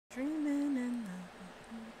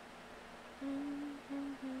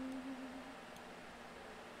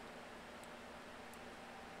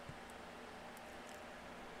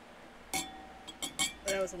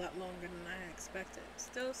That was a lot longer than I expected.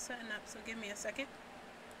 Still setting up, so give me a second.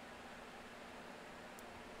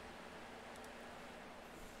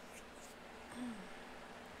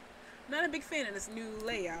 Not a big fan of this new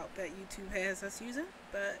layout that YouTube has us using,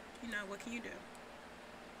 but you know, what can you do?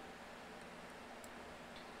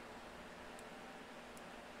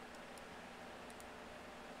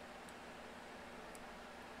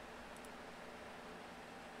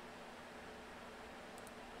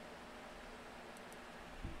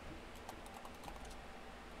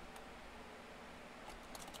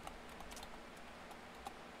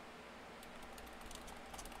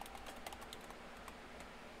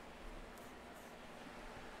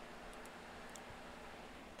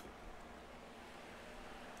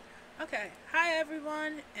 Okay, hi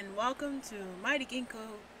everyone, and welcome to Mighty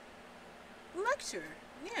Ginkgo lecture.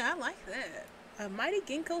 Yeah, I like that. A Mighty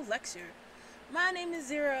Ginkgo lecture. My name is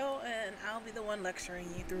Zero, and I'll be the one lecturing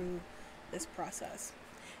you through this process.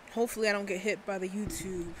 Hopefully, I don't get hit by the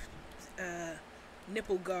YouTube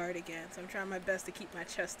nipple guard again, so I'm trying my best to keep my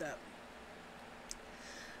chest up.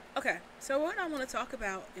 Okay, so what I want to talk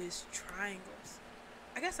about is triangles.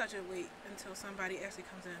 I guess I should wait until somebody actually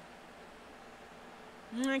comes in.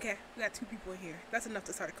 Okay, we got 2 people in here. That's enough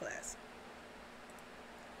to start a class.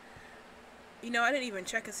 You know, I didn't even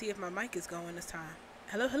check and see if my mic is going this time.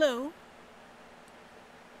 Hello, hello.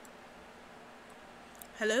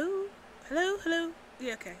 Hello? Hello, hello.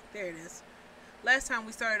 Yeah, okay, there it is. Last time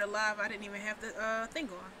we started a live, I didn't even have the thing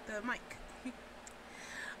on, the mic.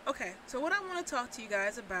 Okay, so what I want to talk to you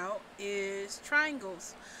guys about is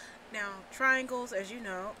triangles. Now, triangles, as you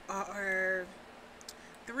know, are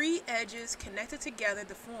 3 edges connected together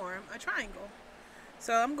to form a triangle.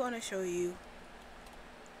 So I'm going to show you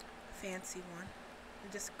a fancy one.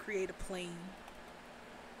 Just create a plane.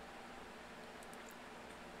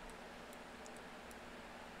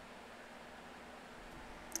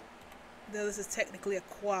 Though this is technically a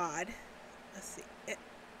quad. Let's see.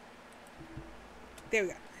 There we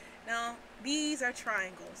go. Now, these are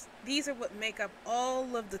triangles. These are what make up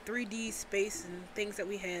all of the 3D space and things that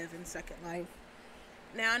we have in Second Life.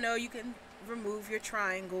 Now I know you can remove your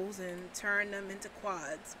triangles and turn them into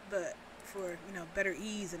quads, but for, you know, better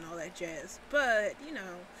ease and all that jazz. But, you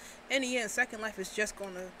know, in the end, Second Life is just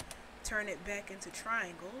going to turn it back into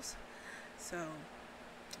triangles. So,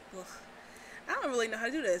 ugh. I don't really know how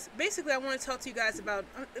to do this. Basically, I want to talk to you guys about,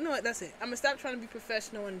 you know what, that's it. I'm going to stop trying to be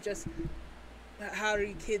professional and just, how do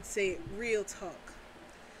you kids say it, real talk.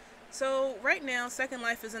 So right now, Second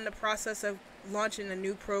Life is in the process of launching a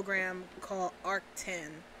new program called Arc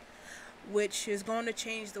 10, which is going to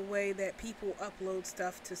change the way that people upload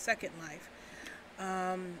stuff to Second Life.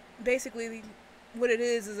 Basically, what it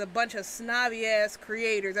is a bunch of snobby ass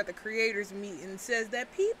creators at the creators meeting says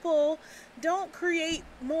that people don't create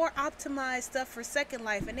more optimized stuff for Second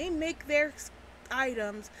Life, and they make their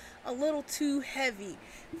items a little too heavy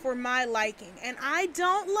for my liking, and I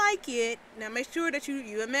don't like it. Now make sure that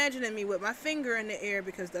you imagining me with my finger in the air,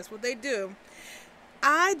 because that's what they do.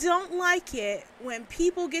 I don't like it when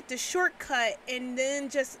people get the shortcut and then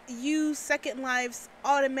just use Second Life's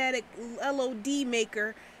automatic LOD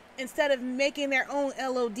maker instead of making their own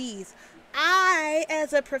LODs. I,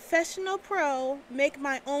 as a professional pro, make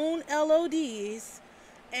my own LODs,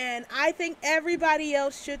 and I think everybody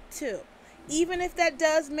else should too. Even if that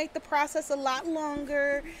does make the process a lot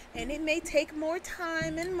longer and it may take more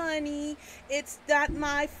time and money, it's not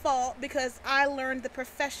my fault because I learned the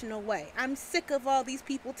professional way. I'm sick of all these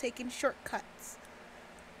people taking shortcuts.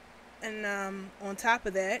 And on top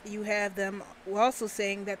of that, you have them also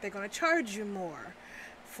saying that they're going to charge you more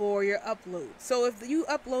for your upload. So if you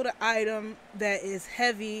upload an item that is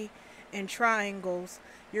heavy in triangles,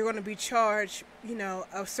 you're going to be charged, you know,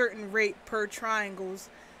 a certain rate per triangles,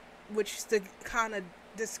 which is to kind of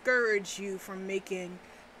discourage you from making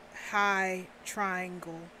high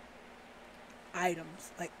triangle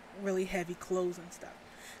items, like really heavy clothes and stuff.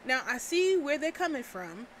 Now, I see where they're coming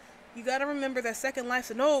from. You got to remember that Second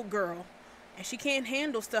Life's an old girl, and she can't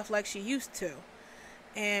handle stuff like she used to.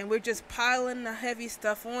 And we're just piling the heavy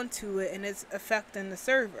stuff onto it, and it's affecting the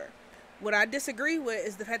server. What I disagree with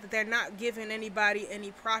is the fact that they're not giving anybody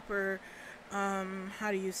any proper,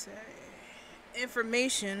 how do you say,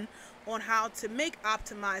 information on how to make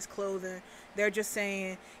optimized clothing. They're just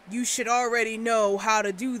saying you should already know how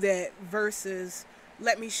to do that versus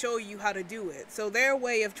let me show you how to do it. So their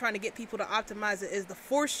way of trying to get people to optimize it is to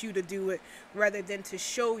force you to do it rather than to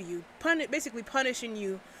show you, basically punishing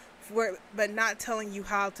you for it, but not telling you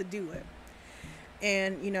how to do it.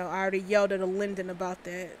 And you know, I already yelled at a Lyndon about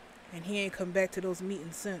that, and he ain't come back to those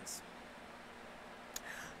meetings since.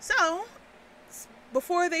 So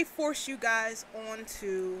before they force you guys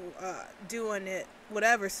onto doing it,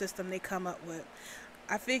 whatever system they come up with,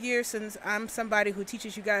 I figure since I'm somebody who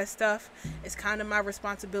teaches you guys stuff, it's kind of my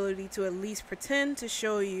responsibility to at least pretend to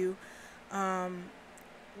show you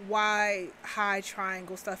why high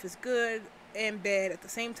triangle stuff is good and bad at the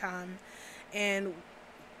same time, and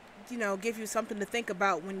give you something to think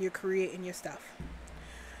about when you're creating your stuff.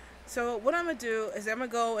 So what I'm going to do is I'm going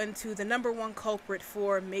to go into the number one culprit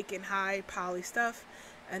for making high poly stuff,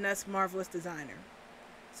 and that's Marvelous Designer.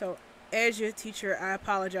 So as your teacher, I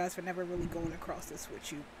apologize for never really going across this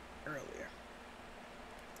with you earlier.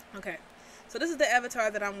 Okay, so this is the avatar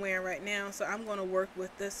that I'm wearing right now, so I'm going to work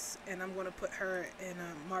with this, and I'm going to put her in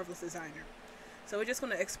a Marvelous Designer. So we're just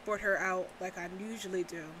going to export her out like I usually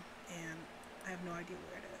do, and I have no idea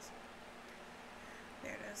where it is.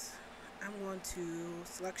 There it is. I'm going to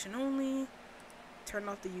selection only, turn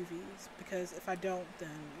off the UVs, because if I don't, then,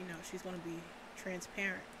 she's going to be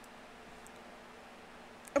transparent.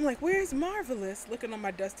 I'm like, where's Marvelous? Looking on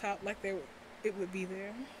my desktop like it would be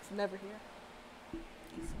there. It's never here.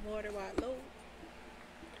 Get some water while I load.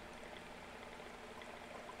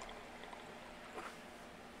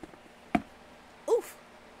 Oof.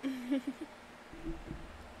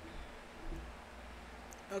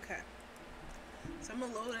 Okay. So I'm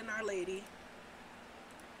going to load in Our Lady.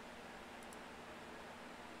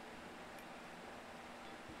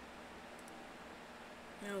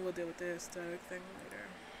 Now we'll deal with the aesthetic thing later.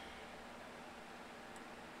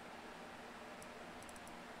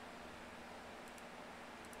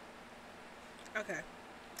 Okay.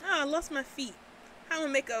 Oh, I lost my feet. How am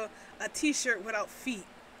I make a t-shirt without feet?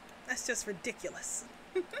 That's just ridiculous.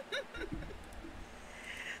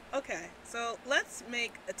 Okay, so let's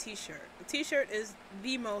make a t-shirt. A t-shirt is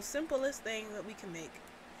the most simplest thing that we can make.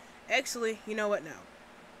 Actually, you know what? No.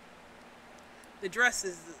 The dress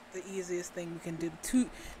is the easiest thing we can do.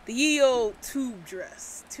 The ye old tube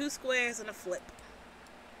dress. 2 squares and a flip.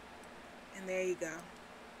 And there you go.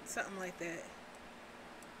 Something like that.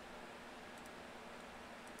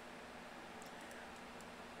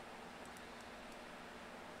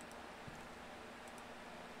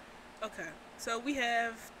 Okay, so we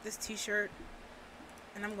have this t-shirt,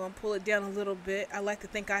 and I'm going to pull it down a little bit. I like to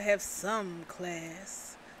think I have some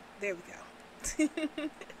class. There we go.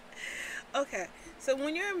 Okay, so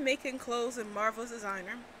when you're making clothes in Marvelous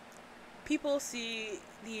Designer, people see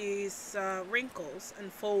these wrinkles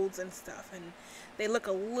and folds and stuff, and they look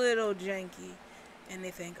a little janky, and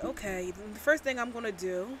they think, okay, the first thing I'm going to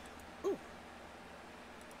do,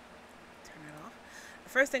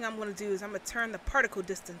 first thing I'm going to do is I'm going to turn the particle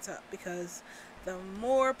distance up, because the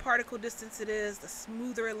more particle distance it is, the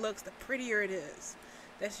smoother it looks, the prettier it is.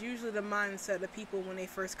 That's usually the mindset of people when they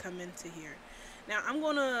first come into here. Now I'm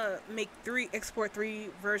going to export 3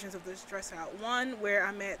 versions of this dress out. One where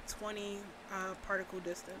I'm at 20 particle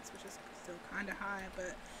distance, which is still kind of high,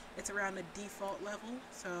 but it's around the default level.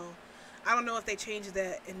 So I don't know if they changed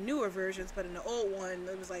that in newer versions, but in the old one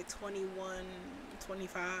it was like 21,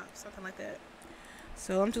 25, something like that.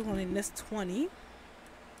 So I'm just going to list 20,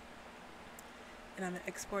 and I'm going to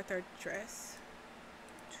export their dress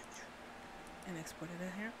and export it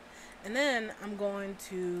in here. And then I'm going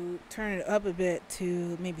to turn it up a bit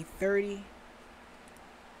to maybe 30, which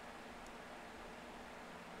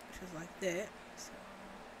is like that. So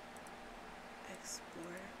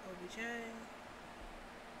export OBJ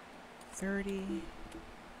 30.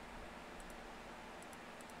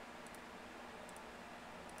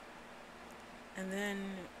 And then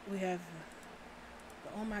we have,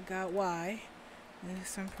 oh my god, why?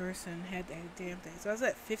 Some person had that damn thing. So I was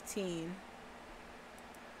at 15.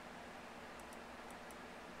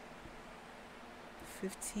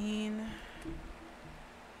 15.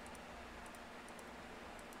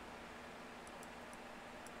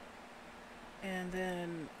 And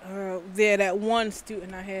then that one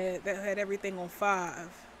student I had that had everything on 5.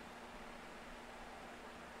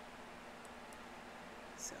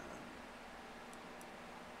 So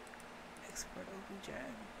export OBJ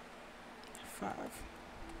 5.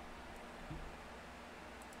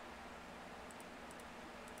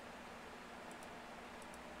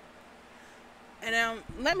 And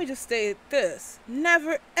let me just state this.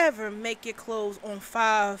 Never ever make your clothes on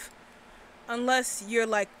 5 unless you're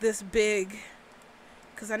like this big.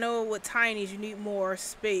 Because I know with tinies you need more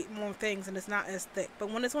space, more things, and it's not as thick.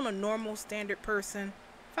 But when it's on a normal standard person,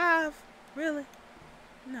 5? Really?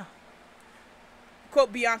 No.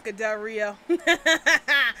 Quote Bianca Del Rio.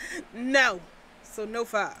 No. So no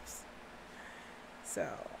 5s. So,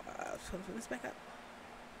 put this back up.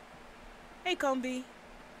 Hey, Combi.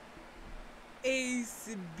 Hey,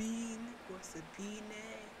 Sabine or Sabine.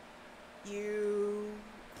 You.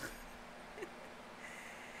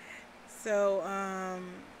 So,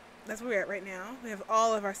 that's where we're at right now. We have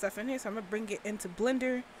all of our stuff in here, so I'm gonna bring it into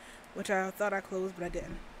Blender, which I thought I closed, but I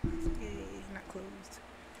didn't. Yay, not closed.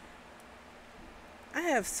 I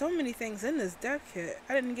have so many things in this dev kit.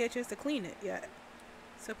 I didn't get a chance to clean it yet.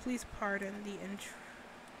 So please pardon the intro.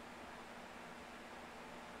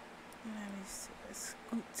 Let me see.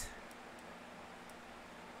 Scoot.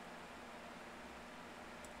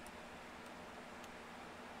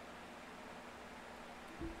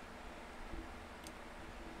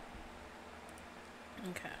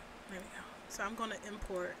 Okay, there we go. So I'm gonna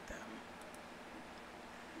import them.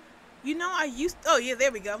 You know, oh yeah,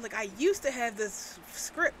 there we go. I'm like, I used to have this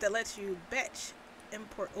script that lets you batch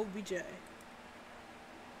import OBJ.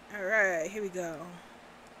 Alright, here we go.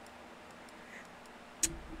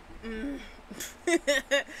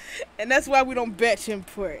 And that's why we don't batch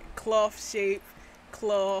import. Cloth shape,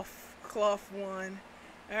 cloth 1.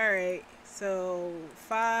 Alright, so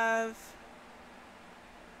 5.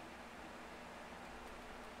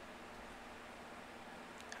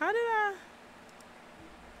 How did I?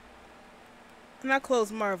 And I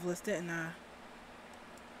closed Marvelous, didn't I?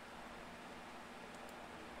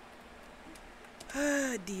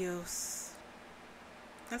 Ah, Dios.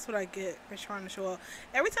 That's what I get for trying to show off.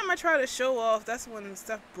 Every time I try to show off, that's when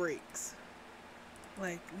stuff breaks.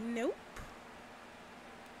 Like, nope.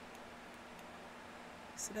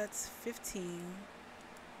 So that's 15.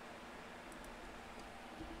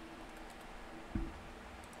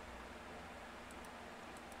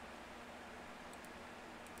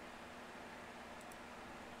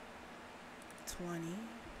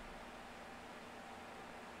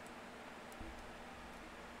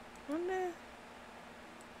 Wonder.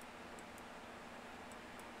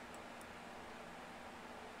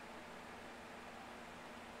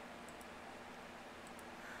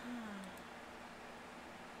 Huh.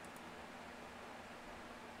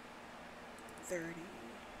 30.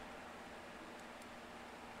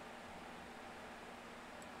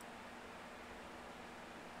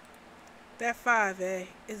 That 5,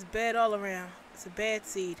 is bad all around. It's a bad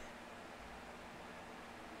seed.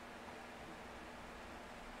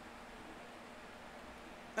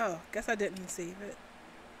 Oh, guess I didn't save it.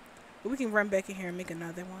 But we can run back in here and make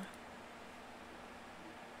another one.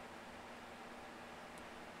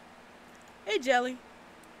 Hey, Jelly.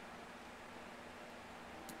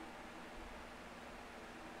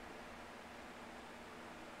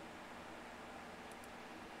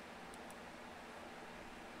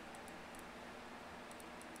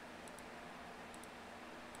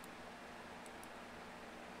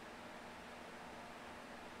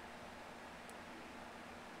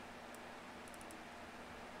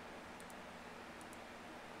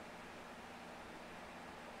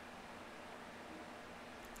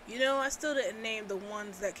 You know, I still didn't name the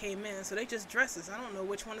ones that came in, so they just dresses. I don't know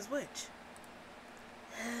which one is which.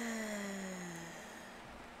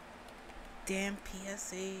 Damn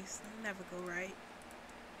PSAs. They never go right.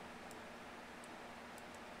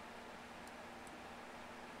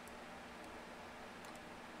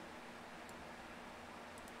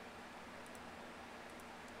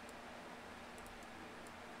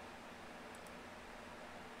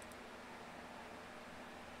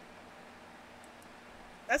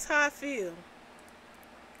 That's how I feel.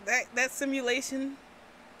 That simulation,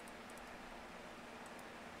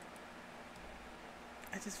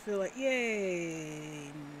 I just feel like,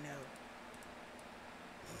 yay, no.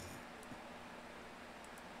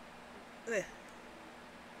 Ugh.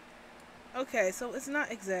 Okay, so it's not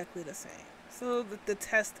exactly the same. So the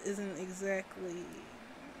test isn't exactly.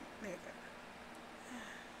 There you go.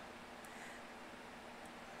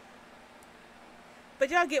 But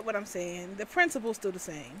y'all get what I'm saying. The principle's still the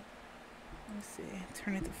same. Let me see.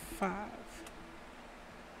 Turn it to 5.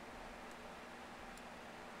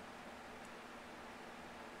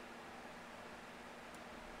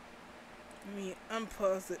 Let me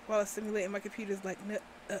unpause it while it's simulating. My computer's like,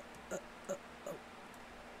 oh.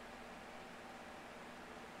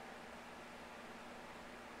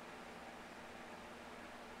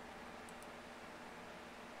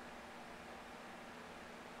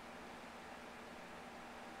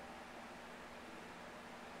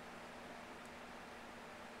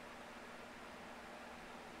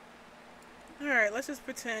 Alright, let's just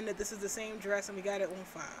pretend that this is the same dress and we got it on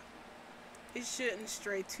 5. It shouldn't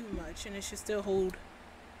stray too much, and it should still hold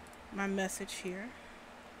my message here.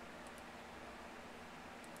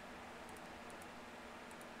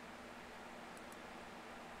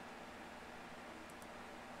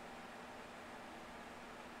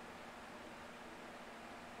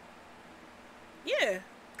 Yeah,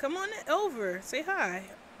 come on over. Say hi.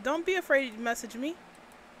 Don't be afraid to message me.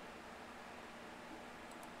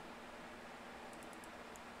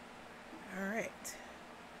 Alright.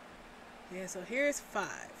 Yeah, so here's 5.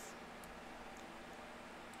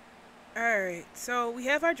 Alright, so we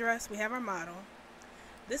have our dress, we have our model.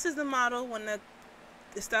 This is the model when the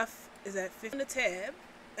stuff is at 50. In the tab,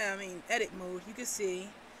 edit mode, you can see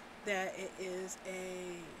that it is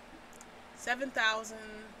a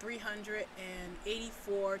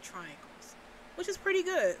 7,384 triangles, which is pretty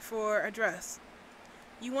good for a dress.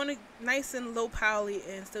 You want it nice and low poly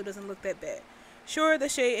and still doesn't look that bad. Sure, the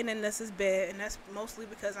shading in this is bad, and that's mostly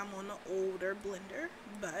because I'm on the older blender,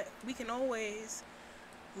 but we can always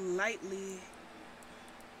lightly...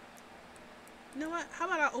 You know what? How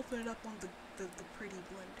about I open it up on the pretty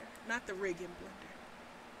blender, not the rigging blender.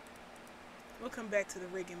 We'll come back to the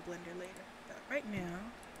rigging blender later. But right now,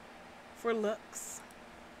 for looks.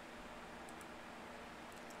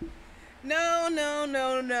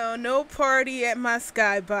 No party at my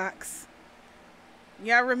skybox.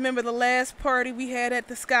 Y'all remember the last party we had at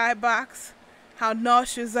the skybox? How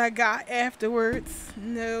nauseous I got afterwards?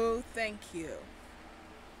 No, thank you.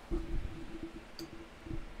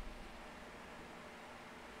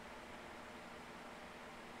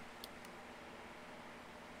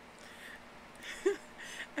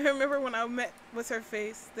 I remember when I met, what's her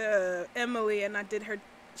face, the Emily, and I did her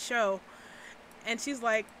show, and she's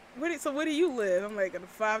like, where do you live? I'm like, in a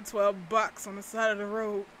 512 box on the side of the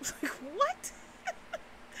road. Like, what?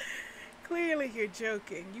 Clearly you're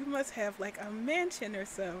joking. You must have like a mansion or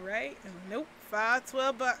so, right? And nope,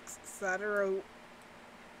 512 bucks, side of the road.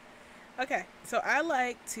 Okay, so I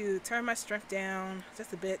like to turn my strength down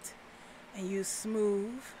just a bit and use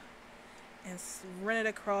smooth and run it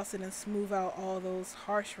across it and smooth out all those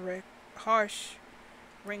harsh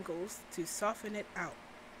wrinkles to soften it out.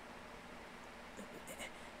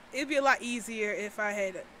 It'd be a lot easier if I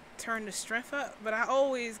had turned the strength up, but I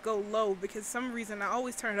always go low because some reason I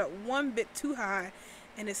always turn it up one bit too high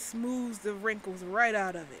and it smooths the wrinkles right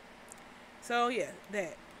out of it. So yeah,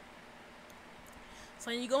 that. So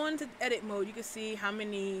when you go into edit mode, you can see how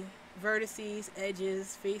many vertices,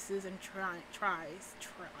 edges, faces, and tris,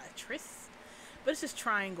 but it's just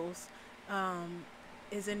triangles,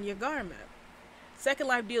 is in your garment. Second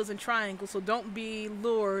Life deals in triangles, so don't be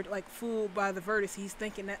lured, like fooled by the vertices,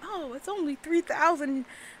 thinking that, oh, it's only 3,000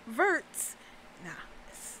 verts. Nah,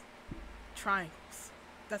 it's triangles.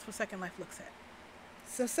 That's what Second Life looks at.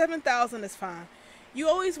 So 7,000 is fine. You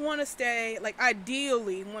always want to stay, like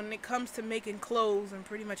ideally, when it comes to making clothes and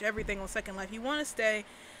pretty much everything on Second Life, you want to stay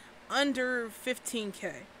under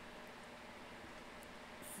 15K.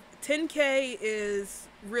 10K is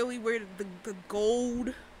really where the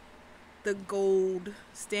gold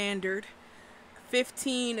standard.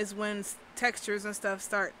 15 is when textures and stuff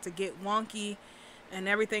start to get wonky, and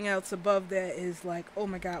everything else above that is like, oh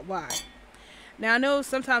my god, why? Now I know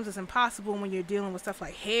sometimes it's impossible when you're dealing with stuff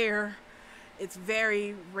like hair. It's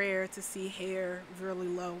very rare to see hair really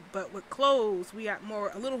low, but with clothes we got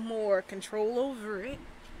a little more control over it,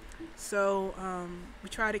 so we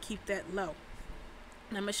try to keep that low.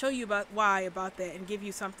 And I'm gonna show you why about that and give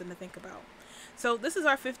you something to think about. So this is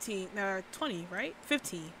our 20, right?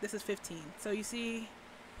 15. This is 15. So you see,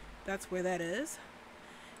 that's where that is.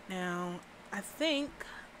 Now, I think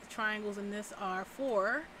the triangles in this are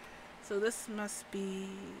 4. So this must be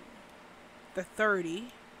the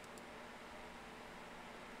 30.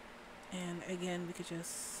 And again, we could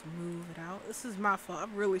just smooth it out. This is my fault. I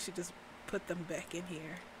really should just put them back in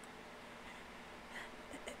here.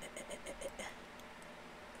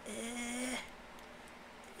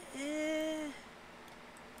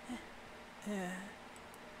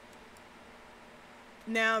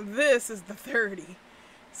 Now this is the 30.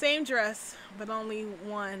 Same dress, but only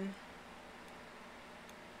one.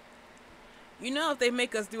 You know, if they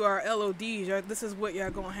make us do our LODs, this is what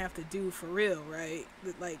y'all gonna have to do for real, right?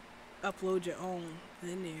 Like, upload your own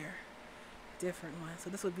linear different one. So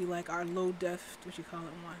this would be like our low def, what you call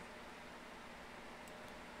it, one.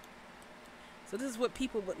 So this is what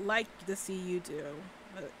people would like to see you do.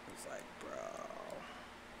 But it's like, bro,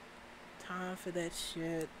 time for that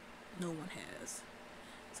shit. No one has.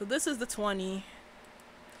 So this is the 20.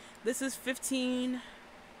 This is 15.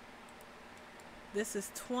 This is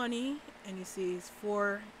 20. And you see it's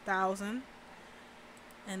 4,000.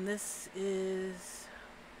 And this is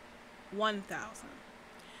 1,000.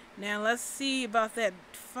 Now let's see about that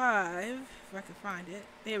 5. If I can find it.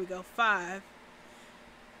 There we go, 5.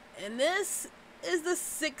 And this is the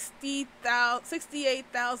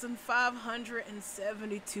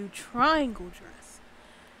 68,572 triangle dress.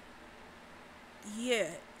 Yeah,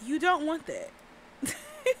 you don't want that.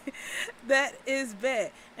 That is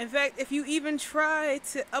bad. In fact, if you even try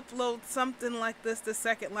to upload something like this to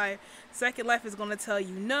Second Life is going to tell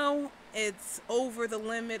you no, it's over the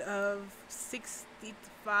limit of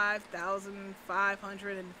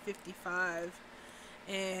 65,555,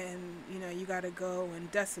 and you got to go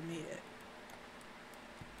and decimate it.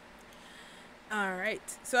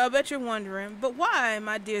 Alright, so I bet you're wondering, but why,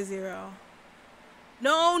 my dear Zero?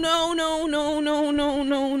 No, no, no, no, no, no,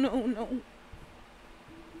 no, no, no.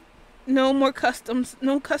 No more customs.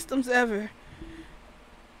 No customs ever.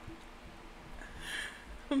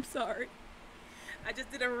 I'm sorry. I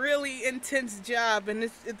just did a really intense job and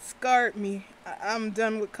it scarred me. I'm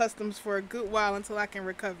done with customs for a good while until I can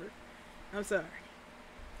recover. I'm sorry.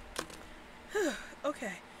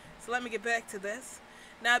 Okay, so let me get back to this.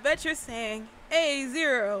 Now I bet you're saying, "Hey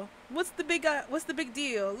Zero, what's the big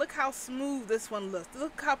deal? Look how smooth this one looks.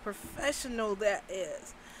 Look how professional that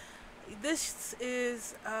is." This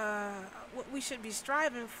is what we should be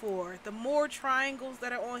striving for. The more triangles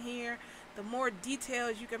that are on here, the more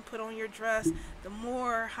details you can put on your dress, the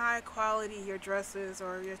more high quality your dress is,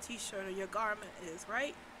 or your t-shirt or your garment is,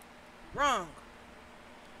 right? Wrong.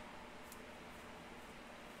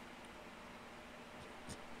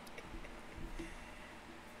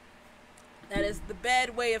 That is the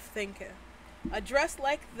bad way of thinking. A dress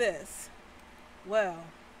like this, well,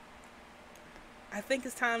 I think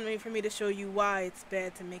it's time for me to show you why it's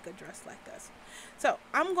bad to make a dress like this. So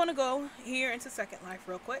I'm going to go here into Second Life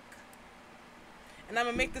real quick. And I'm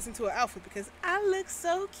going to make this into an outfit because I look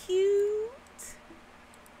so cute.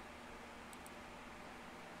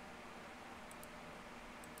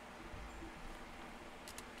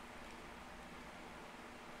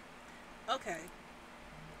 Okay.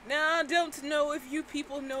 Now, I don't know if you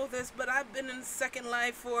people know this, but I've been in Second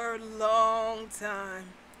Life for a long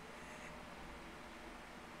time.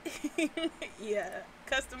 Yeah,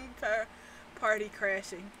 custom party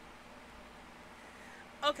crashing.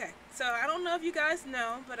 Okay, so I don't know if you guys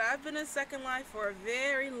know, but I've been in Second Life for a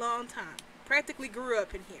very long time. Practically grew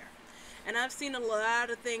up in here. And I've seen a lot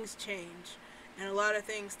of things change, and a lot of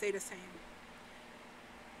things stay the same.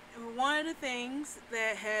 And one of the things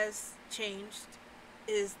that has changed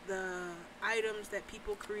is the items that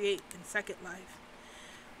people create in Second Life.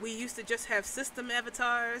 We used to just have system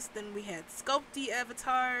avatars, then we had sculpty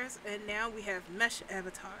avatars, and now we have mesh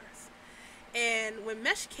avatars. And when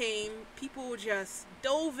mesh came, people just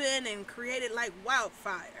dove in and created like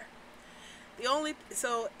wildfire. It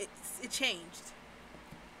changed.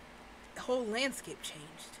 The whole landscape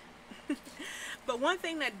changed. But one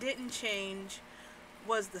thing that didn't change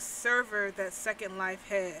was the server that Second Life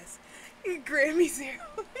has. Grammy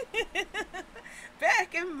Zero.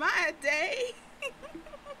 Back in my day.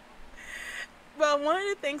 Well, one of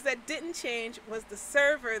the things that didn't change was the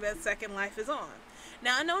server that Second Life is on.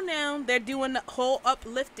 Now, I know now they're doing the whole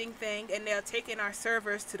uplifting thing, and they're taking our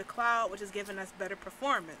servers to the cloud, which is giving us better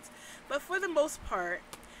performance. But for the most part,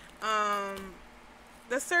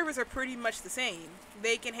 the servers are pretty much the same.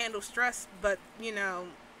 They can handle stress, but,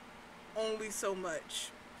 only so much.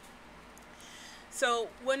 So,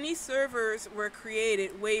 when these servers were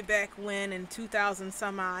created way back when in 2000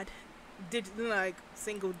 some odd, like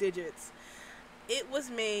single digits, it was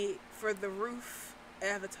made for the roof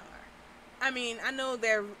avatar. I mean, I know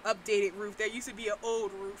their updated roof. There used to be an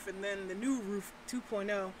old roof, and then the new roof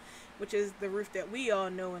 2.0, which is the roof that we all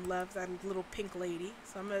know and love, that little pink lady.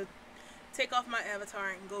 So I'm going to take off my avatar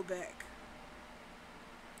and go back.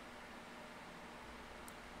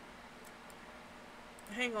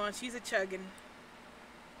 Hang on, she's a chugging.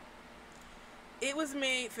 It was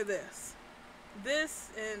made for this. This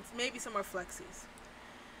and maybe some more flexies.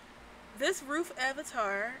 This roof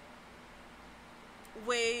avatar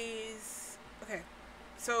weighs... Okay,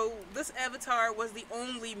 so this avatar was the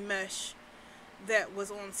only mesh that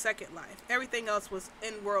was on Second Life. Everything else was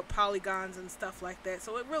in-world polygons and stuff like that,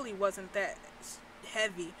 so it really wasn't that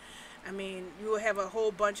heavy. I mean, you would have a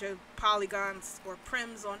whole bunch of polygons or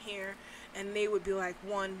prims on here, and they would be like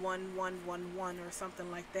 1, 1, 1, 1, 1 or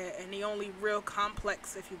something like that. And the only real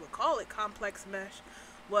complex, if you would call it complex mesh,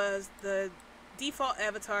 was the default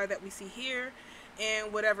avatar that we see here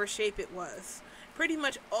and whatever shape it was. Pretty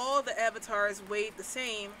much all the avatars weighed the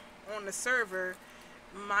same on the server,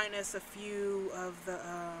 minus a few of the,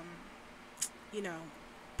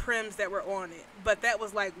 prims that were on it. But that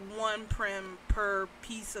was like one prim per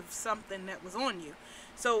piece of something that was on you.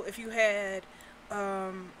 So if you had,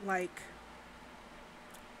 like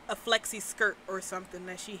a flexi skirt or something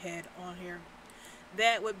that she had on here,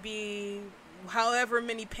 that would be however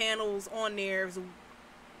many panels on there,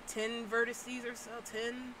 10 vertices or so,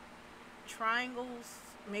 10 triangles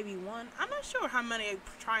maybe one. I'm not sure how many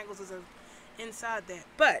triangles is inside that,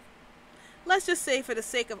 but let's just say for the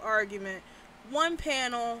sake of argument, one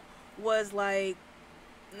panel was like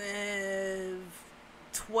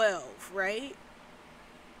 12, right?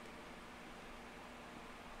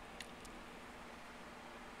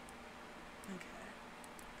 Okay.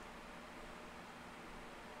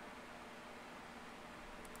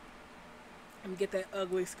 Let me get that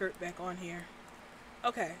ugly skirt back on here.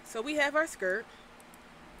 Okay, so we have our skirt,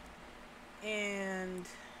 and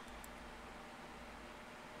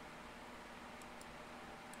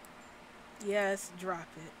yes, drop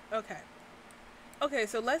it. Okay. Okay,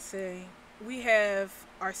 so let's say we have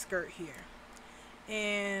our skirt here,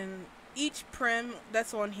 and each prim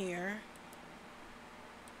that's on here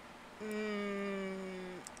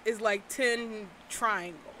is like 10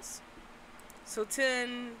 triangles. So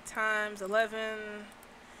 10 times 11,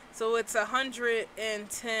 so it's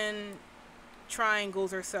 110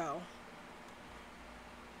 triangles or so.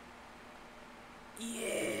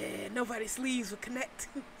 Yeah, nobody's sleeves would connect.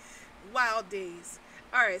 Wild days.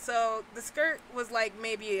 Alright, so the skirt was like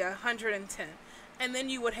maybe 110. And then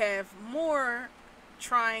you would have more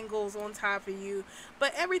triangles on top of you.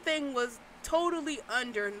 But everything was totally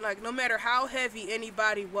under, like no matter how heavy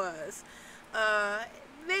anybody was.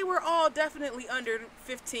 They were all definitely under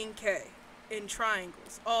 15K in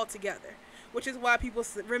triangles all together. Which is why people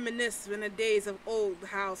reminisce in the days of old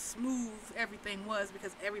how smooth everything was,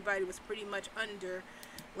 because everybody was pretty much under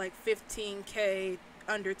like 15K,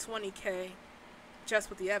 under 20K, just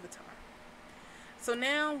with the avatar. So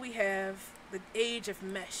now we have the age of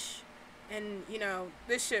mesh. And, you know,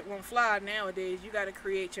 this shit won't fly nowadays. You got to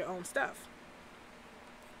create your own stuff.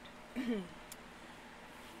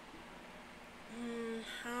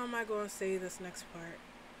 How am I going to say this next part?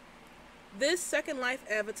 This Second Life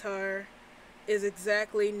avatar is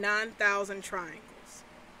exactly 9,000 triangles.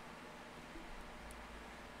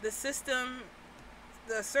 The system,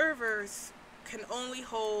 the servers can only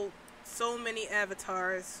hold so many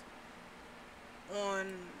avatars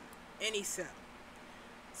on any sim.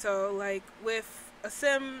 So like with a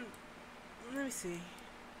sim, let me see.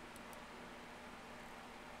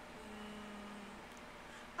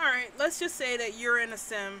 Alright, let's just say that you're in a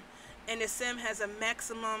sim and the sim has a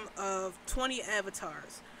maximum of 20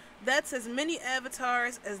 avatars. That's as many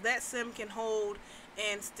avatars as that sim can hold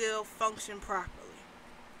and still function properly.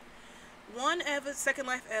 One Second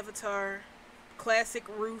Life avatar, classic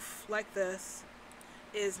roof like this,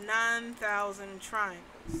 is 9,000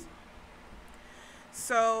 triangles.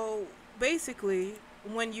 So basically,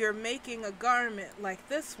 when you're making a garment like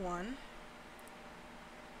this one,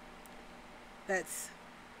 that's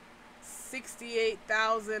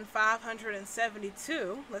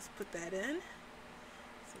 68,572. Let's put that in.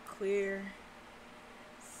 So clear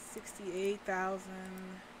 68,000.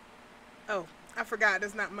 Oh, I forgot.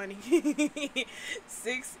 That's not money.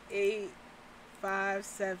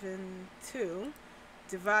 68572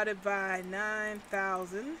 divided by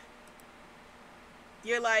 9,000.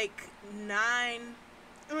 You're like 9,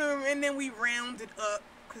 and then we round it up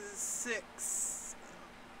because it's 6.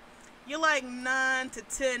 You're like 9 to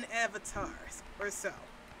 10 avatars or so.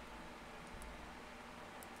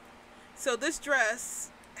 So this dress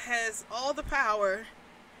has all the power,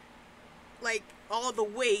 like all the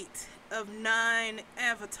weight of 9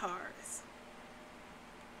 avatars.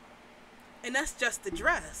 And that's just the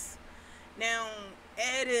dress. Now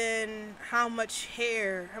add in how much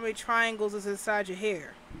hair, how many triangles is inside your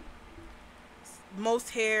hair. Most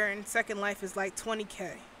hair in Second Life is like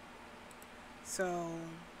 20K. So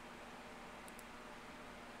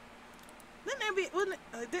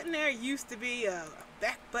didn't there used to be a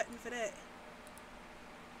back button for that?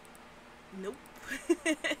 Nope.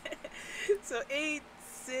 So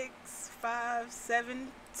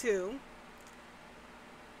 86572.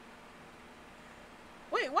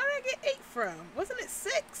 Wait, why did I get 8 from? Wasn't it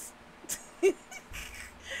 6?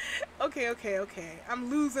 Okay. I'm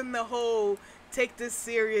losing the whole take this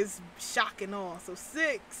serious shock and all. So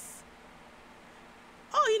 6.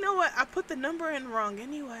 Oh, you know what? I put the number in wrong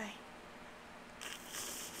anyway.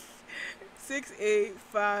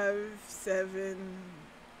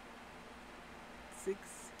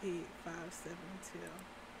 68572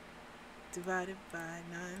 divided by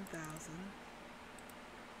 9,000.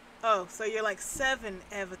 Oh, so you're like 7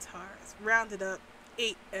 avatars. Rounded up,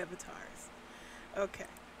 8 avatars. Okay.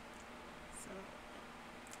 So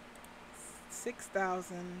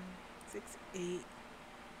 6,000,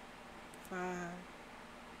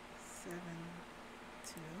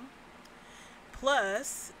 68572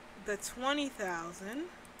 plus the 20,000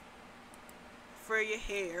 for your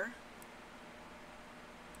hair.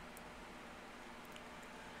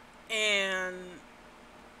 And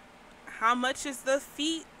how much is the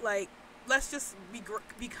feet? Like, let's just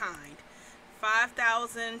be kind.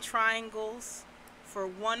 5,000 triangles for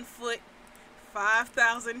 1 foot,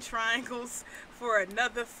 5,000 triangles for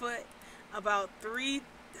another foot, about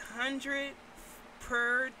 300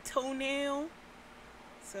 per toenail.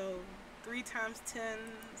 So 3 times 10,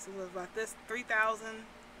 so it's about this, 3,000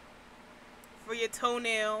 for your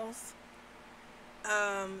toenails.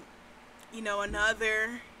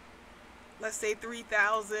 Another, let's say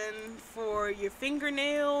 3,000 for your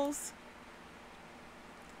fingernails.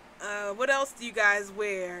 What else do you guys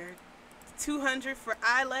wear? 200 for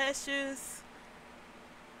eyelashes.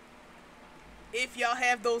 If y'all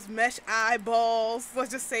have those mesh eyeballs,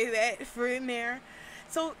 let's just say that for in there.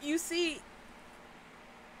 So you see,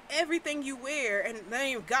 everything you wear, and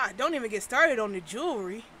God, don't even get started on the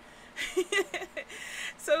jewelry.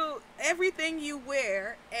 So everything you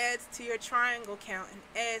wear adds to your triangle count and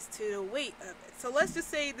adds to the weight of it. So let's just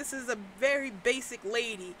say this is a very basic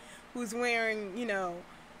lady who's wearing,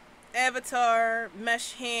 avatar,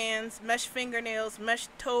 mesh hands, mesh fingernails, mesh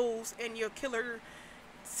toes, and your killer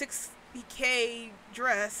 60K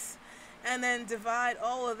dress, and then divide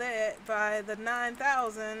all of that by the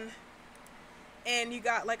 9,000, and you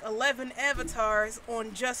got like 11 avatars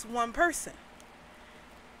on just one person.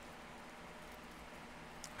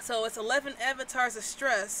 So it's 11 avatars of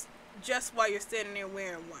stress just while you're standing there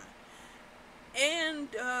wearing one. And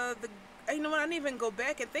I didn't even go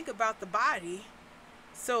back and think about the body.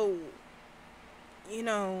 So,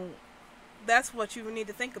 that's what you need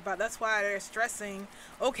to think about. That's why they're stressing,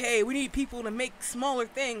 okay, we need people to make smaller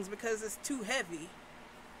things because it's too heavy.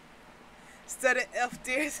 Instead of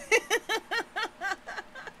upstairs.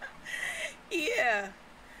 Yeah.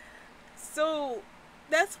 So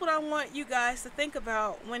that's what I want you guys to think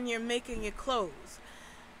about when you're making your clothes.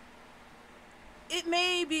 It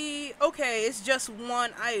may be, okay, it's just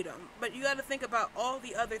one item, but you got to think about all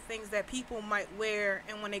the other things that people might wear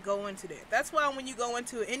and when they go into there. That's why when you go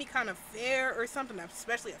into any kind of fair or something,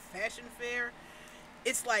 especially a fashion fair,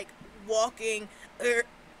 it's like walking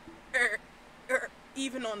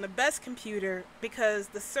even on the best computer, because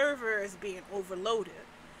the server is being overloaded.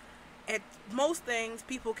 At most things,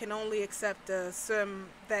 people can only accept a sim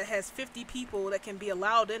that has 50 people that can be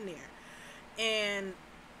allowed in there. And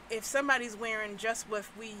if somebody's wearing just what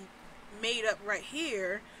we made up right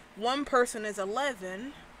here, one person is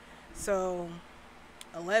 11. So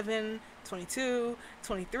 11, 22,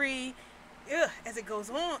 23. As it goes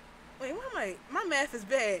on. Wait, my math is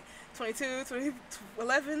bad. 22, 20,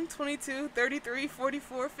 11, 22, 33,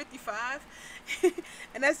 44, 55.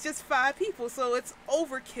 And that's just 5 people. So it's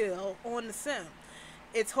overkill on the sim.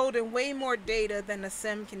 It's holding way more data than the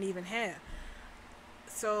sim can even have.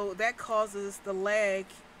 So that causes the lag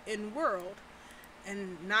in world.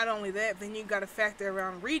 And not only that, then you got to factor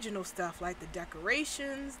around regional stuff like the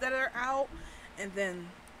decorations that are out, and then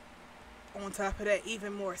on top of that,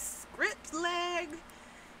 even more script lag.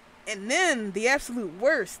 And then the absolute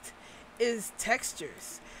worst is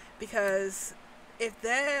textures, because if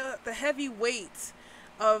the heavy weight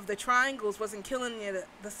of the triangles wasn't killing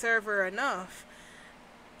the server enough,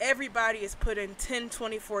 everybody is putting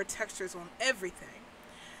 1024 textures on everything.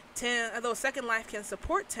 Although Second Life can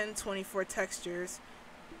support 1024 textures,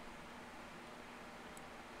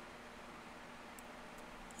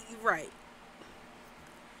 right?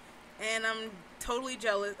 And I'm totally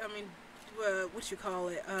jealous. I mean,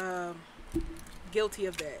 guilty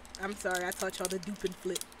of that. I'm sorry, I taught y'all the dupe and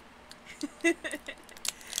flip.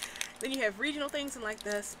 Then you have regional things and like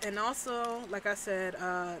this, and also, like I said,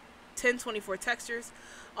 1024 textures.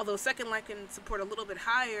 Although Second Life can support a little bit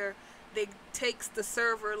higher, it takes the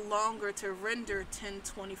server longer to render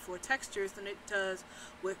 1024 textures than it does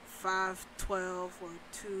with 512 or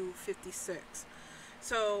 256.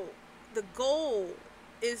 So the goal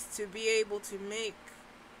is to be able to make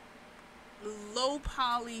low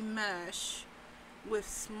poly mesh with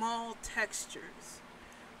small textures,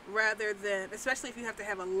 rather than, especially if you have to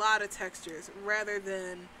have a lot of textures, rather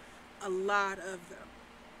than a lot of them.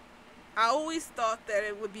 I always thought that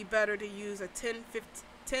it would be better to use a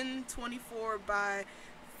 1024 by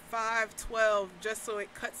 512 just so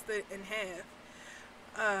it cuts it in half.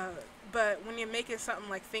 But when you're making something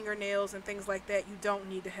like fingernails and things like that, you don't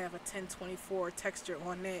need to have a 1024 texture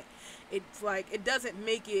on that. It's like, it doesn't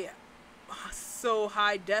make it so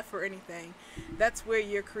high def or anything. That's where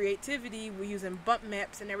your creativity, we're using bump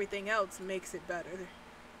maps and everything else, makes it better.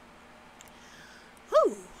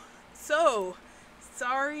 Whew. So,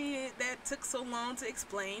 sorry that took so long to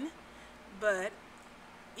explain, but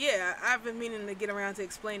yeah, I've been meaning to get around to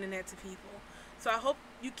explaining that to people. So I hope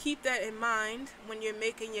you keep that in mind when you're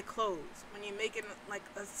making your clothes. When you're making like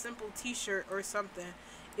a simple t-shirt or something,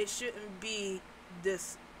 it shouldn't be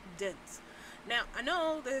this dense. Now, I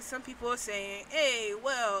know that some people are saying, hey,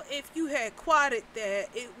 well, if you had quadded that,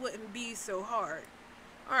 it wouldn't be so hard.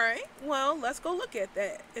 Alright, well, let's go look at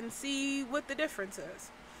that and see what the difference is.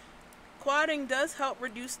 Quadding does help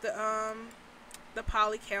reduce the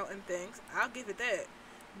poly count and things. I'll give it that.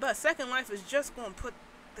 But Second Life is just going to put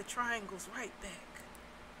the triangles right back.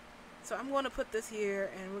 So I'm going to put this here,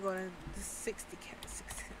 and we're going to do 60 count,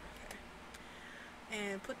 60, okay,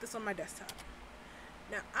 and put this on my desktop.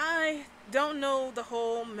 Now I don't know the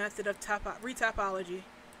whole method of retopology.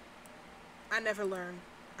 I never learned.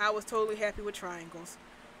 I was totally happy with triangles,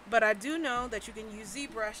 but I do know that you can use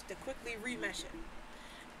ZBrush to quickly remesh it,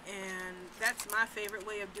 and that's my favorite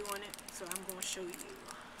way of doing it. So I'm going to show you.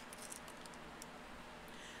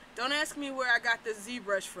 Don't ask me where I got this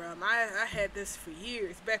ZBrush from. I had this for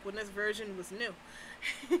years, back when this version was new.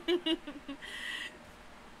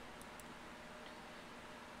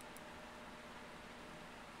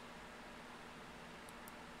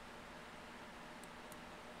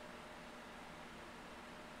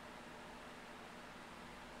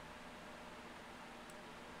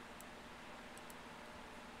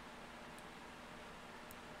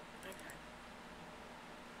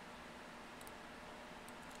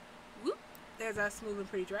 There's our smooth and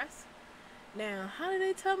pretty dress. Now, how did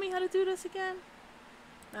they tell me how to do this again?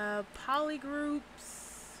 Poly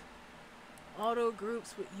groups, auto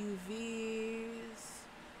groups with UVs,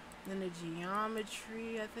 then the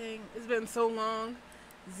geometry, I think. It's been so long.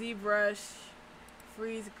 ZBrush,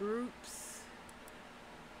 freeze groups.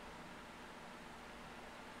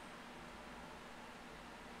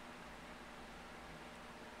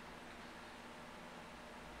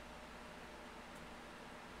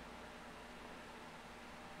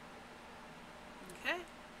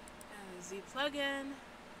 Z plugin.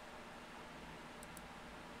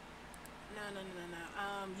 No.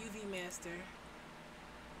 UV master.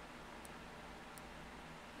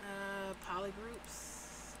 Poly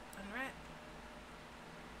groups. Unwrap.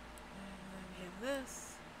 And then we have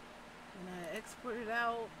this. And I export it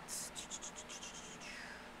out.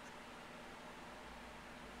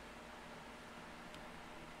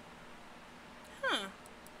 Huh.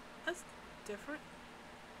 That's different.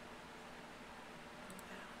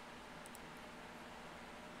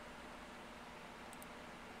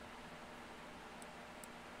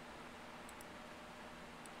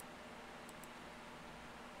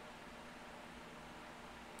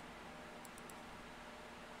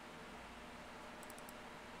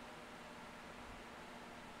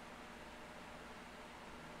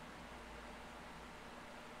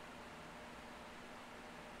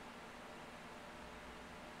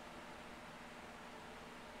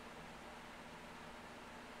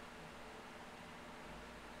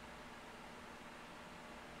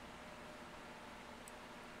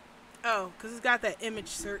 Oh, because it's got that image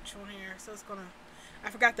search on here. So it's gonna... I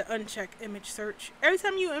forgot to uncheck image search. Every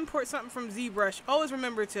time you import something from ZBrush, always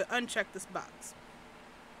remember to uncheck this box.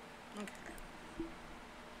 Okay.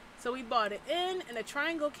 So we bought it in, and the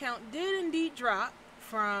triangle count did indeed drop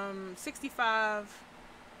from 65K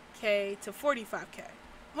to 45K.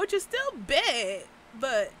 Which is still bad,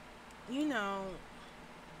 but, you know...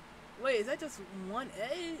 Wait, is that just one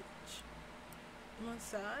edge? One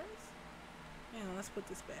size? Yeah, let's put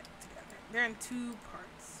this back together. They're in two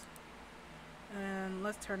parts. And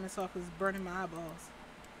let's turn this off because it's burning my eyeballs.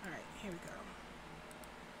 Alright, here we go.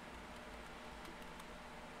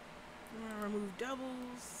 I'm going to remove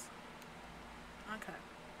doubles. Okay.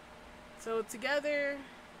 So together...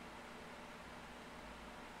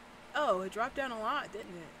 Oh, it dropped down a lot,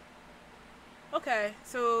 didn't it? Okay,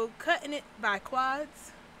 so cutting it by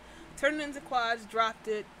quads. Turning it into quads, dropped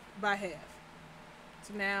it by half.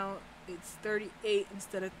 So now... it's 38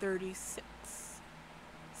 instead of 36.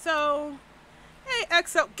 So, hey,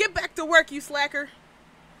 XO, get back to work, you slacker.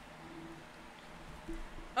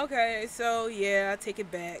 Okay, so yeah, I take it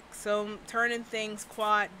back. So turning things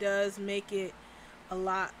quad does make it a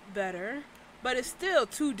lot better, but it's still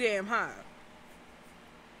too damn high.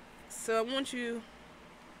 So I want you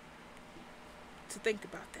to think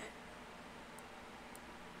about that.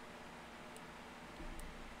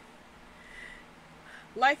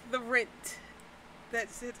 Like the rent,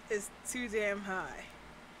 that's it, is too damn high.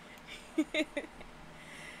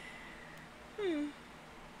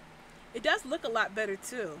 It does look a lot better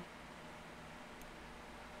too.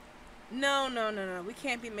 No. We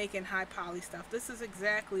can't be making high poly stuff. This is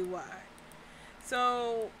exactly why.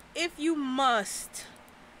 So if you must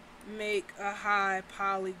make a high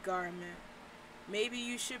poly garment, maybe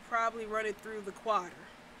you should probably run it through the quarter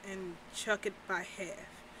and chuck it by half.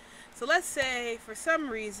 So let's say for some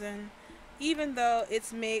reason, even though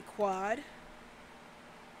it's made quad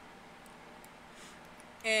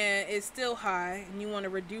and it's still high and you want to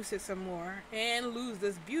reduce it some more and lose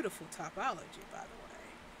this beautiful topology, by the way,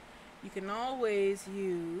 you can always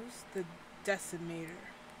use the decimator.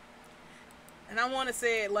 And I want to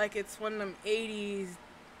say it like it's one of them 80s,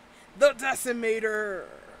 the decimator.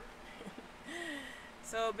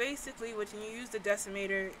 So basically, when you use the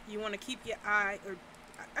decimator, you want to keep your eye, or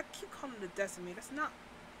I keep calling it a decimator. It's not.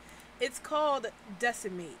 It's called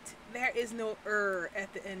decimate. There is no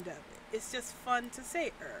at the end of it. It's just fun to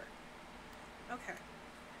say Okay.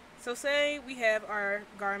 So say we have our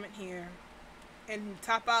garment here, and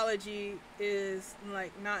topology is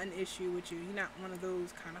like not an issue with you. You're not one of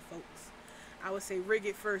those kind of folks. I would say rig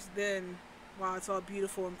it first, then while it's all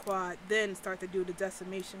beautiful and quad, then start to do the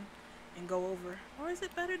decimation and go over. Or is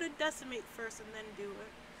it better to decimate first and then do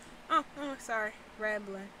it? Oh, sorry,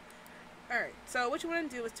 rambling. Alright, so what you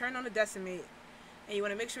want to do is turn on the decimate, and you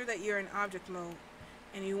want to make sure that you're in object mode,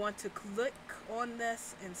 and you want to click on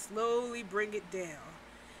this and slowly bring it down.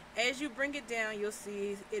 As you bring it down, you'll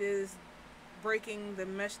see it is breaking the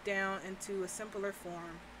mesh down into a simpler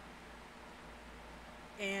form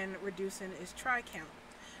and reducing its tricount.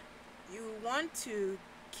 You want to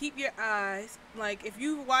keep your eyes, like if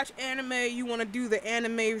you watch anime, you want to do the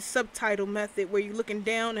anime subtitle method where you're looking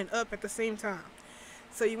down and up at the same time.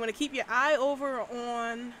 So you want to keep your eye over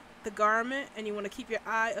on the garment, and you want to keep your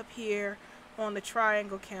eye up here on the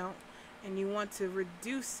triangle count, and you want to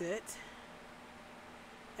reduce it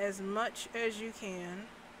as much as you can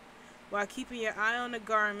while keeping your eye on the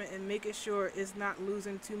garment and making sure it's not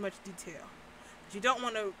losing too much detail. But you don't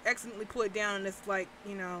want to accidentally pull it down and it's like,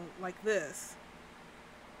 you know, like this.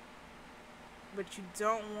 But you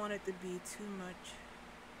don't want it to be too much.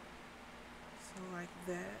 So like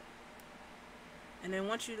that. And then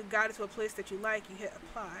once you got it to a place that you like, you hit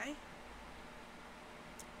apply.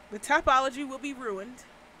 The topology will be ruined.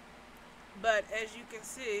 But as you can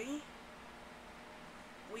see,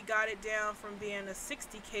 we got it down from being a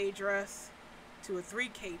 60K dress to a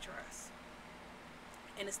 3K dress.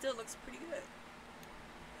 And it still looks pretty good.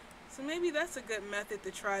 So maybe that's a good method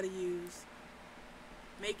to try to use.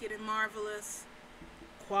 Make it in Marvelous,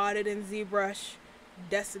 quad it in ZBrush,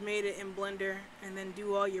 decimate it in Blender, and then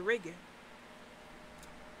do all your rigging.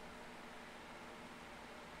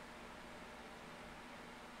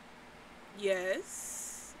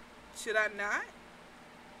 Yes. Should I not?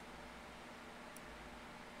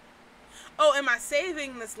 Oh, am I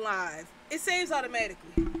saving this live? It saves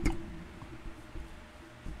automatically.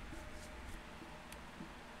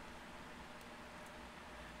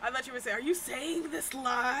 I thought you were saying, are you saying this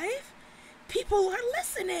live? People are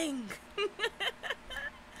listening.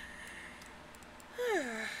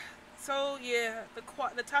 So yeah,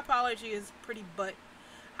 the topology is pretty butt.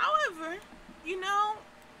 However, you know,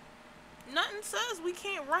 nothing says we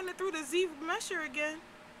can't run it through the Z mesher again.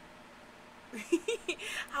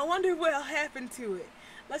 I wonder what'll happen to it.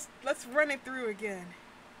 Let's run it through again.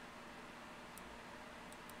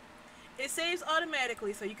 It saves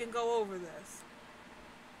automatically, so you can go over this.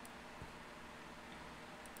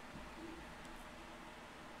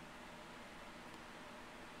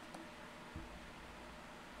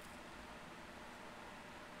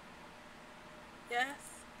 Yes.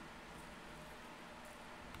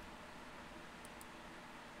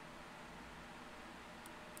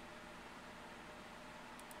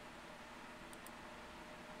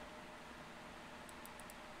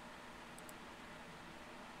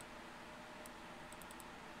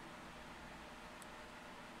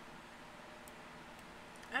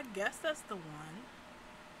 I guess that's the one.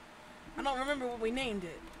 I don't remember what we named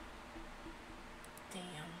it. Damn.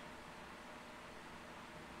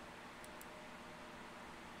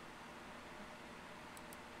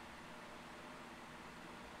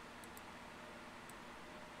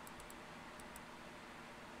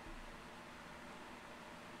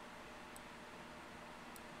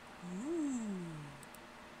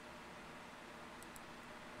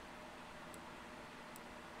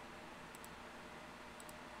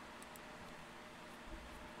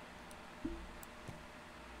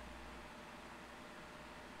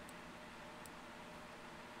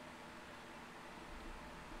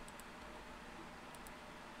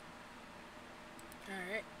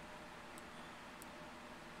 Alright.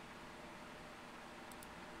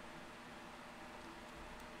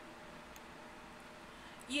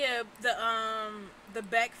 Yeah, the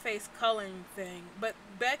backface culling thing. But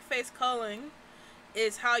backface culling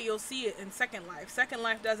is how you'll see it in Second Life. Second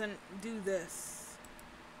Life doesn't do this.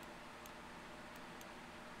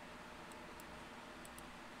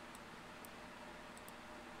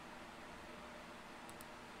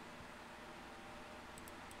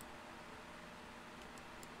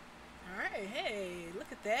 Hey,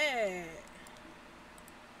 look at that.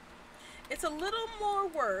 It's a little more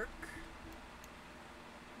work,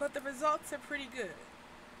 but the results are pretty good.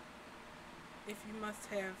 If you must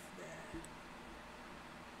have that.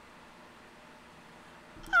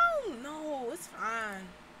 Oh no, it's fine.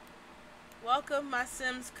 Welcome, my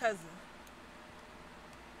Sims cousin.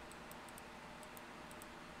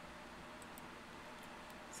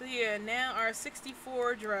 So yeah, now our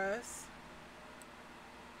 64 dress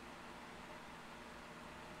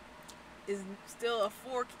is still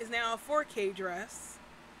is now a 4K dress,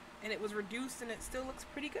 and it was reduced, and it still looks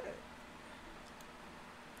pretty good.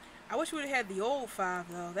 I wish we would have had the old 5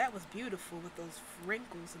 though. That was beautiful with those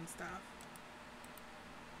wrinkles and stuff.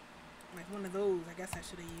 Like one of those, I guess I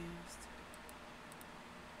should have used.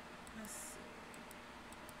 Let's see.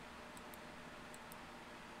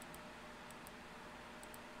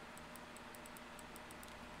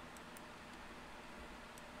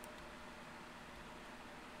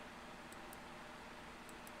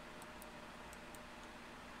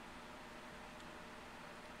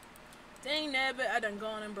 Dang nabbit, I done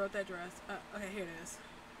gone and broke that dress. Okay, here it is.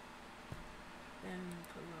 Then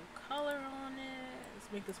put a little color on it.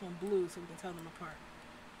 Let's make this one blue so we can tell them apart.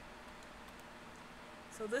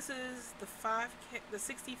 So this is the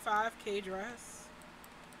 65K dress.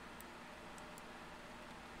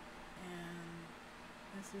 And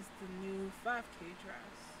this is the new 5K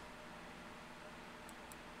dress.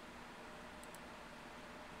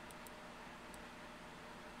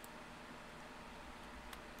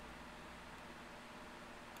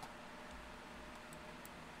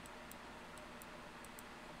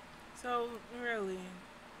 So, really,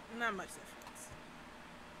 not much difference.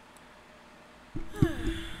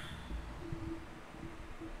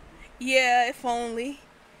 Yeah, if only.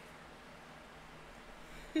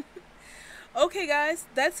 Okay, guys,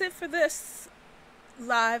 that's it for this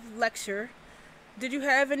live lecture. Did you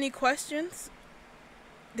have any questions?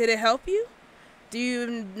 Did it help you? Do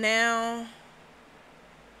you now...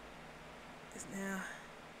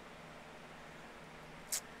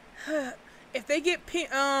 If they get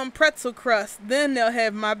pretzel crust, then they'll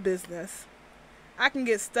have my business. I can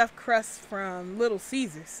get stuffed crust from Little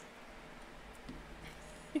Caesars.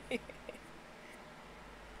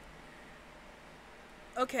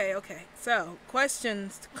 Okay. So,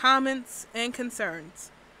 questions, comments, and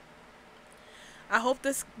concerns. I hope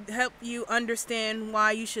this helped you understand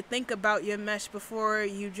why you should think about your mesh before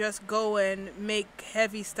you just go and make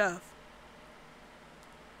heavy stuff.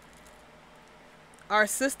 Our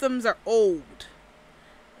systems are old.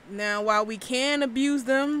 Now, while we can abuse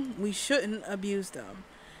them, we shouldn't abuse them.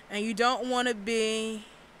 And you don't want to be...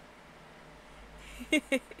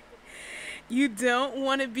 You don't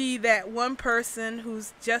want to be that one person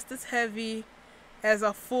who's just as heavy as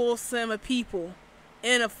a full sim of people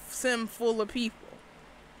in a sim full of people.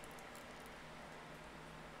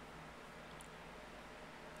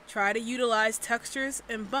 Try to utilize textures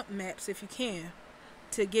and bump maps if you can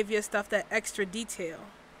to give your stuff that extra detail.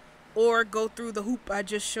 Or go through the hoop I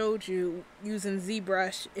just showed you using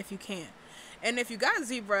ZBrush if you can. And if you got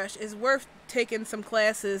ZBrush, it's worth taking some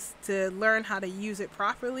classes to learn how to use it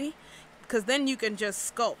properly, because then you can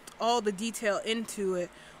just sculpt all the detail into it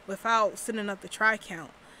without setting up the Tricount.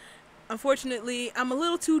 Unfortunately, I'm a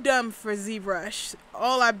little too dumb for ZBrush.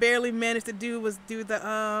 All I barely managed to do was do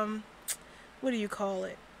the, what do you call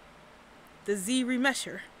it? The Z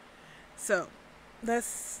remesher. So,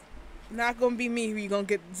 that's not going to be me who you're going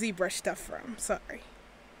to get ZBrush stuff from. Sorry.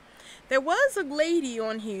 There was a lady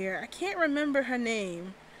on here. I can't remember her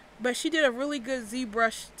name. But she did a really good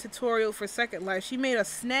ZBrush tutorial for Second Life. She made a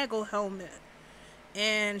snaggle helmet.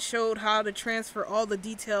 And showed how to transfer all the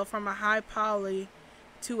detail from a high poly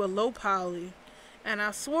to a low poly. And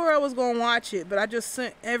I swore I was going to watch it. But I just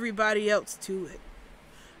sent everybody else to it.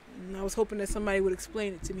 And I was hoping that somebody would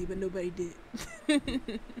explain it to me. But nobody did.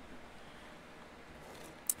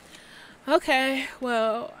 Okay,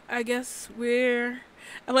 well, I guess we're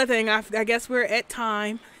at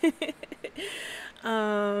time.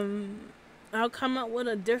 I'll come up with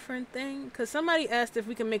a different thing, because somebody asked if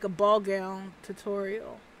we can make a ball gown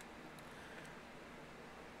tutorial.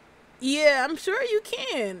 Yeah, I'm sure you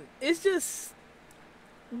can. It's just,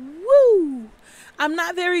 woo! I'm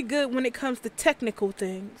not very good when it comes to technical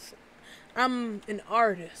things. I'm an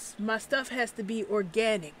artist. My stuff has to be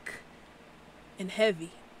organic and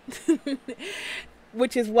heavy.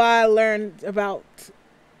 Which is why I learned about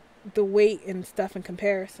the weight and stuff in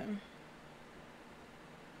comparison.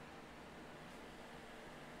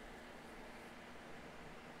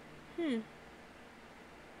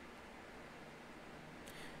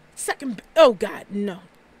 Oh God, no.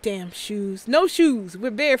 Damn shoes. No shoes. We're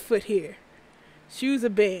barefoot here. Shoes a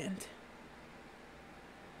band.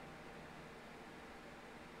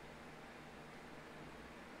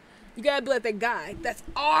 You gotta be like that guy. That's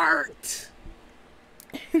art.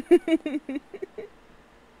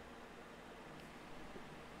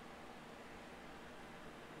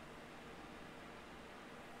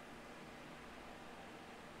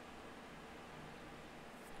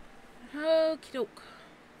 Okie doke.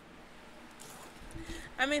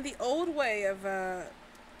 I mean, the old way of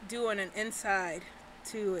doing an inside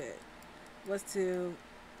to it was to,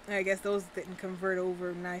 I guess those didn't convert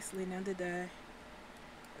over nicely now, did they?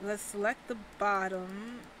 Let's select the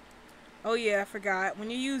bottom. Oh yeah, I forgot. When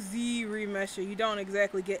you use Z remesher, you don't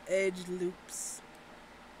exactly get edge loops.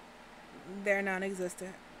 They're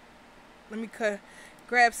non-existent. Let me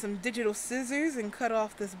grab some digital scissors and cut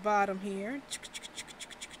off this bottom here.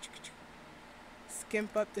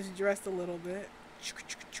 Skimp up this dress a little bit.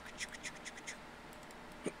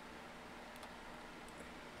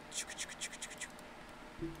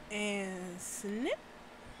 And snip.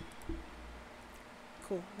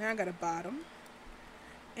 Cool. Now I got a bottom.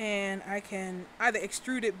 And I can either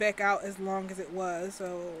extrude it back out as long as it was.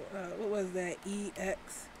 So, what was that?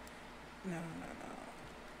 EX? No.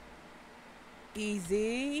 EZ.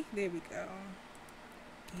 There we go.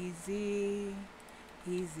 EZ.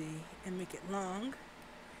 And make it long.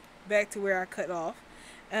 Back to where I cut off.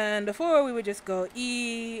 And before we would just go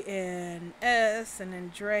E and S and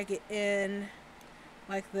then drag it in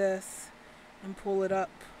like this and pull it up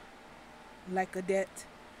like a det,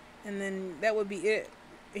 and then that would be it.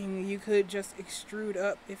 And you could just extrude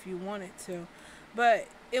up if you wanted to, but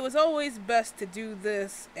it was always best to do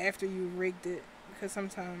this after you rigged it, because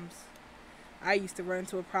sometimes I used to run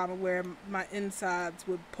into a problem where my insides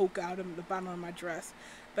would poke out of the bottom of my dress.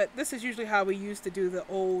 But this is usually how we used to do the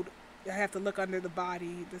old. I have to look under the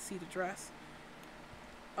body to see the dress.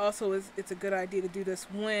 Also, it's a good idea to do this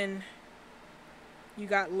when you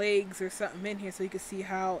got legs or something in here, so you can see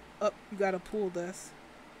how up you gotta pull this.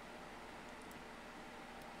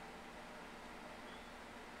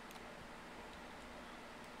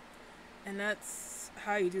 And that's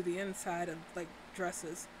how you do the inside of like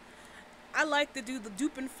dresses. I like to do the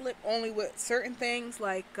dupe and flip only with certain things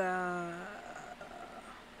like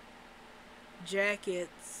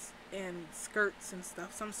jackets and skirts and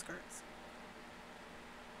stuff. Some skirts.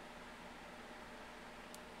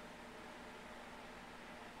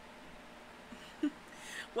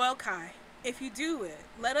 Well, Kai, if you do it,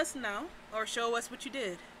 let us know or show us what you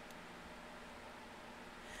did.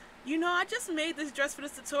 You know, I just made this dress for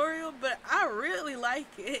this tutorial, but I really like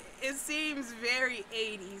it. It seems very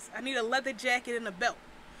 80s. I need a leather jacket and a belt.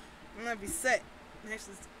 I'm gonna be set. This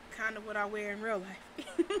is kind of what I wear in real life.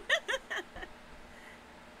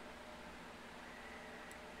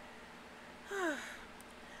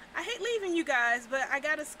 I hate leaving you guys, but I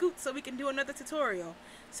gotta scoot so we can do another tutorial.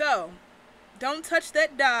 So, don't touch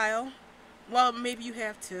that dial. Well, maybe you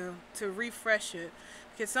have to refresh it.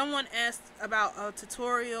 Because someone asked about a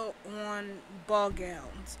tutorial on ball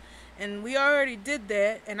gowns. And we already did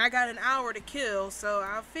that, and I got an hour to kill, so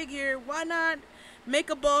I figure why not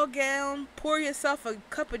make a ball gown, pour yourself a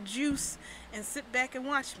cup of juice, and sit back and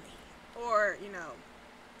watch me. Or, you know,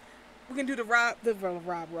 we can do the Rob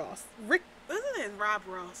Ross. Isn't it Rob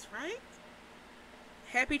Ross, right?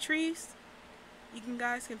 Happy Trees. You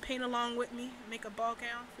guys can paint along with me, make a ball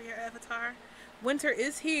gown for your avatar. Winter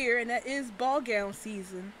is here, and that is ball gown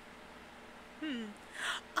season.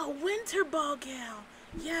 A winter ball gown.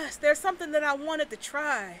 Yes, there's something that I wanted to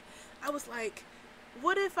try. I was like,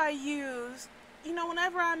 what if I used, you know,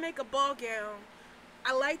 whenever I make a ball gown,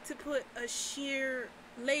 I like to put a sheer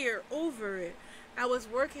layer over it. I was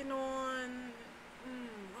working on,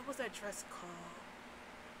 what was that dress called?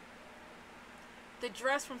 The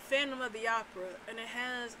dress from Phantom of the Opera, and it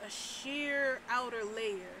has a sheer outer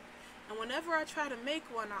layer. And whenever I try to make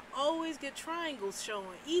one, I always get triangles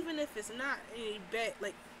showing, even if it's not any bad,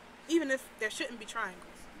 like, even if there shouldn't be triangles.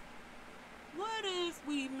 What if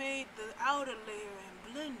we made the outer layer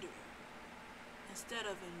in Blender instead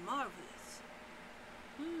of in Marvelous?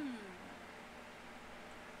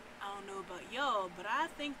 I don't know about y'all, but I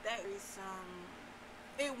think that is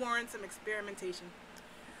it warrants some experimentation.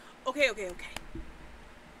 Okay.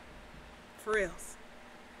 For reals.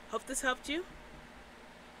 Hope this helped you.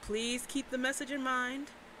 Please keep the message in mind.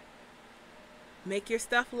 Make your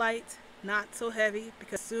stuff light, not so heavy,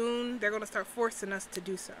 because soon they're going to start forcing us to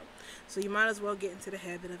do so. So you might as well get into the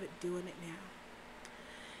habit of doing it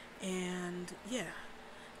now. And yeah,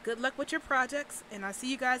 good luck with your projects, and I'll see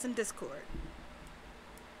you guys in Discord.